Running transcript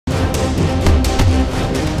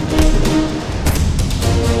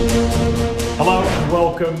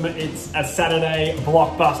welcome. It's a Saturday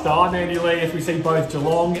blockbuster. I'm Andy Lee as we see both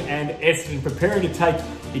Geelong and Essendon preparing to take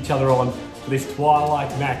each other on for this twilight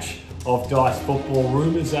match of Dice football.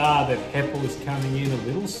 Rumours are that Heppell is coming in a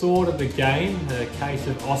little sore of the game, a case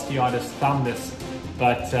of osteitis thumbness,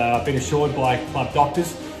 but I've been assured by club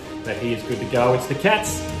doctors that he is good to go. It's the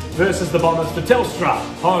Cats versus the Bombers for Telstra,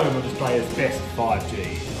 home of Australia's best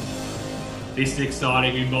 5G. This is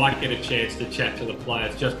exciting. We might get a chance to chat to the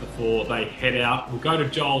players just before they head out. We'll go to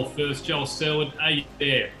Joel first. Joel Selwood, are you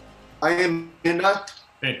there? I am, Endo.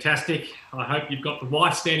 Fantastic. I hope you've got the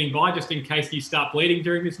wife standing by just in case you start bleeding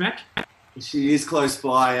during this match. She is close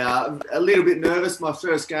by. A little bit nervous, my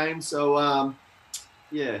first game. So,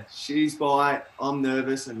 yeah, she's by. I'm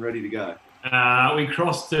nervous and ready to go. We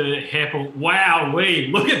cross to Heppell. Wow,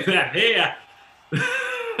 look at that hair.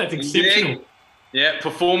 That's exceptional. Yeah,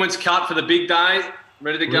 performance cut for the big day.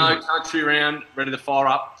 Ready to go, country round, ready to fire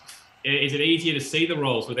up. Is it easier to see the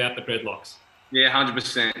rolls without the dreadlocks? Yeah,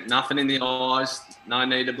 100%. Nothing in the eyes. No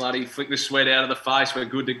need to bloody flick the sweat out of the face. We're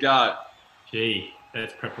good to go. Gee,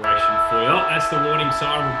 that's preparation for you. Oh, that's the warning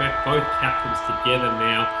siren. We're back both captains together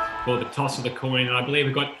now for the toss of the coin. And I believe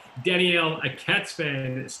we've got Danielle, a Cats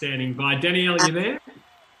fan, standing by. Danielle, are you there?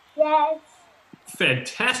 Yes.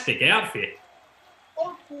 Fantastic outfit.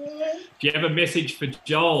 Thank you. Do you have a message for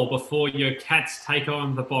Joel before your Cats take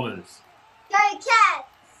on the Bombers? Go Cats!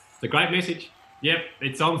 It's a great message. Yep,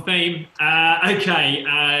 it's on theme. Okay,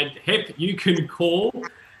 Hep, you can call.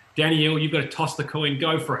 Danielle, you've got to toss the coin.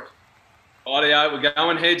 Go for it. Audio, we're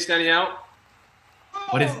going heads, Danielle.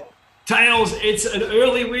 What is it? Tails, it's an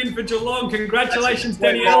early win for Geelong. Congratulations,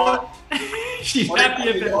 Danielle. She's happy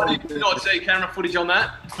about it. Did you not see camera footage on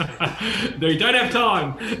that? No, you don't have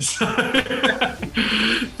time. So,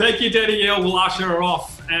 thank you, Danielle. We'll usher her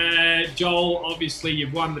off. Joel, obviously,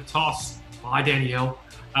 you've won the toss. Bye, Danielle.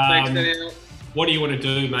 Thanks, Danielle. What do you want to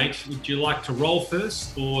do, mate? Would you like to roll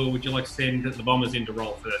first, or would you like to send the Bombers in to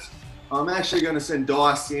roll first? I'm actually going to send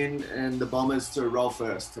Dice in and the Bombers to roll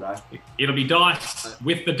first today. It'll be Dice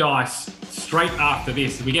with the Dice straight after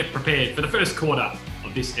this, as we get prepared for the first quarter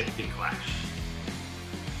of this epic clash.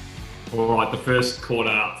 All right, the first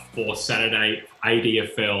quarter for Saturday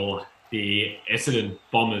ADFL. The Essendon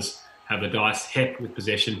Bombers have the Dice. Hep with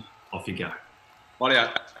possession. Off you go. Audio.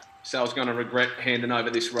 Sal's going to regret handing over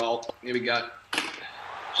this roll. Here we go.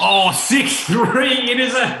 Oh, 6-3. It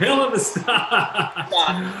is a hell of a start.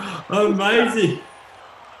 Amazing.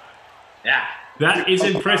 Yeah. That is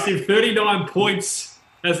impressive. 39 points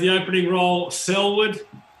as the opening roll. Selwood,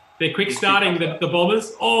 they're quick starting the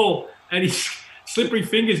Bombers. Oh, and his slippery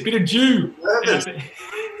fingers, bit of dew.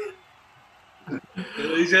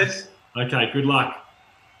 Okay, good luck.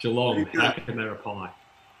 Geelong, how can they reply?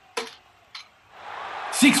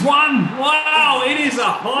 6-1. Wow, it is a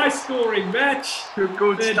high-scoring match.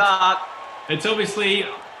 Good start. It's obviously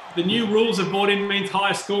the new rules have brought in means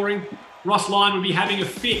higher scoring. Ross Lyon would be having a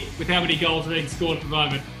fit with how many goals are being scored at the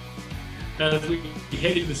moment. As we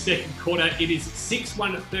head into the second quarter, it is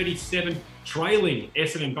 6-1-37, trailing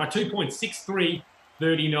Essendon by 2 points, 6-3-39.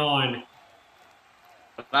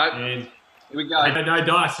 And Here we go. no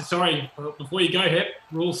dice. Sorry, before you go, Hep,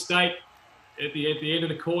 rules state at the end of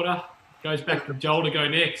the quarter. Goes back to Joel to go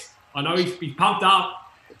next. I know he's pumped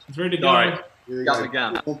up. He's ready to go. Got the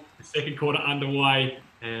gun. The second quarter underway,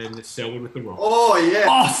 and Selwood with the roll. Oh, yeah.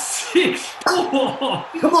 Oh,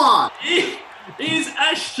 6-4. Come on. It is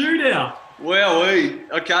a shootout. Well,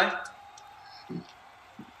 okay.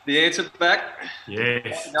 The answer back.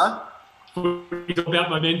 Yes. No? It's all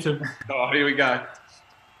about momentum. Oh, here we go.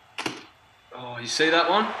 Oh, you see that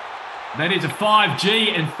one? That is a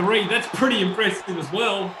 5G and 3. That's pretty impressive as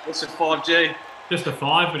well. What's a 5G? Just a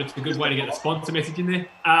 5, but it's a good way to get the sponsor message in there.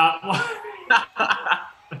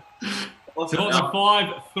 So it's a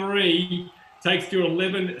 5-3, takes to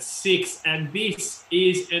 11-6, and this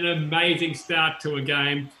is an amazing start to a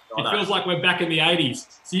game. It feels like we're back in the 80s.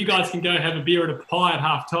 So you guys can go have a beer and a pie at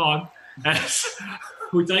half time as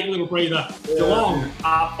we take a little breather. Geelong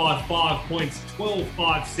up by 5 points,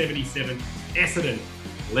 12-5-77. Essendon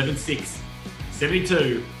 11-6,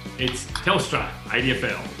 72. It's Telstra,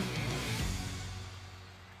 ADFL.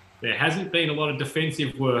 There hasn't been a lot of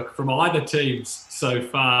defensive work from either teams so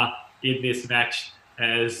far in this match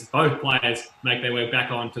as both players make their way back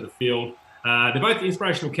onto the field. They're both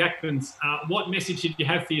inspirational captains. What message did you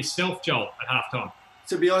have for yourself, Joel, at halftime?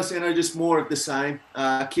 To be honest, just more of the same.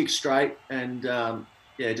 Kick straight and,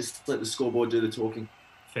 just let the scoreboard do the talking.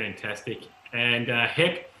 Fantastic. And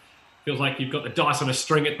Hep, feels like you've got the dice on a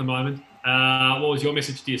string at the moment. What was your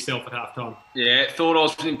message to yourself at halftime? Yeah, thought I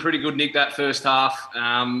was in pretty good nick that first half.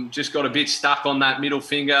 Just got a bit stuck on that middle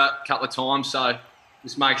finger a couple of times. So,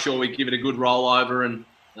 just make sure we give it a good rollover, and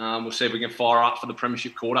we'll see if we can fire up for the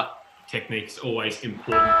premiership quarter. Technique's always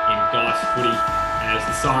important in Dice Footy as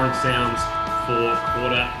the siren sounds for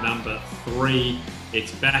quarter number 3.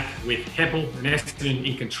 It's back with Heppell and Essendon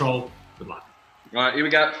in control. Good luck. All right, here we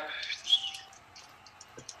go.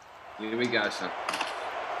 Here we go, son.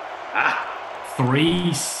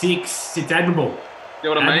 3-6. It's admirable. You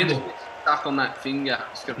know what I mean? Just stuck on that finger.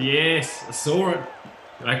 Yes, I saw it.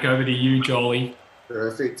 Back over to you, Jolie.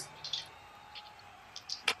 Perfect.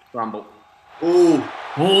 Rumble. Oh,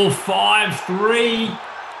 5-3.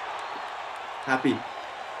 happy.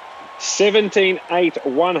 17-8,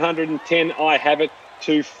 110. I have it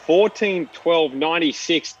to 14-12,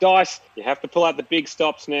 96. Dice, you have to pull out the big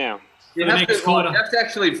stops now. You have to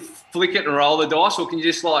actually flick it and roll the dice, or can you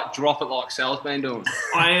just like drop it like Sal's been doing?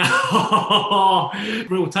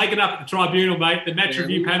 We'll take it up at the tribunal, mate. The match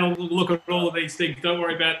review panel will look at all of these things. Don't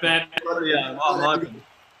worry about that.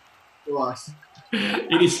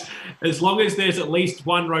 It is, as long as there's at least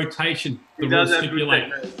one rotation, the rules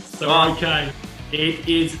stipulate. So, okay. It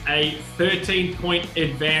is a 13-point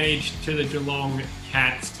advantage to the Geelong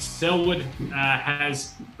Cats. Selwood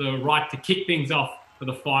has the right to kick things off for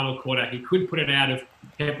the final quarter. He could put it out of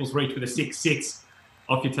Heppell's reach with a 6-6.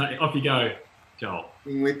 Off you go, Joel.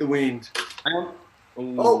 In with the wind. Hang on.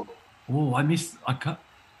 Oh. Oh, I missed. I cut.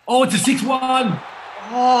 Oh, it's a 6-1.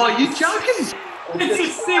 Oh, you joking?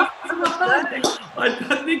 It's a 6-1. I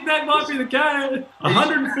think that might be the game.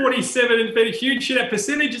 147 has been a huge shit.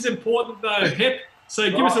 Percentage is important though, Hep. So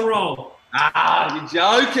give us a roll. You're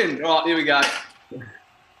joking. Right, here we go.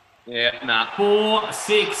 Yeah, nah.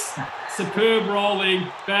 4-6. Superb rolling.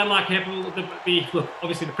 Bad luck, Heppell. Look,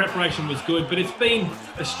 obviously the preparation was good, but it's been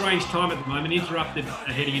a strange time at the moment. Interrupted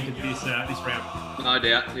heading into this round. No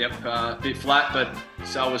doubt. Yep. A bit flat, but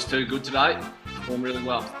Sal was too good today. Performed really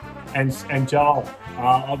well. And Joel,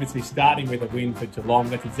 obviously starting with a win for Geelong,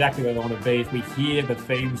 that's exactly where I want to be as we hear the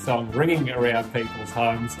theme song ringing around people's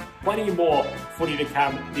homes. Plenty more footy to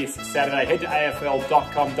come this Saturday. Head to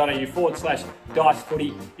afl.com.au/Dice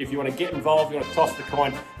Footy if you want to get involved, you want to toss the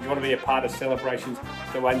coin, you want to be a part of celebrations.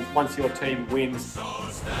 So once your team wins.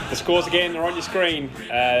 The scores again are on your screen.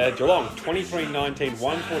 Geelong 23-19,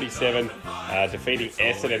 147, defeating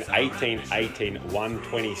Essendon 18-18,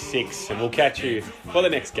 126. And we'll catch you for the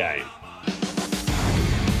next game.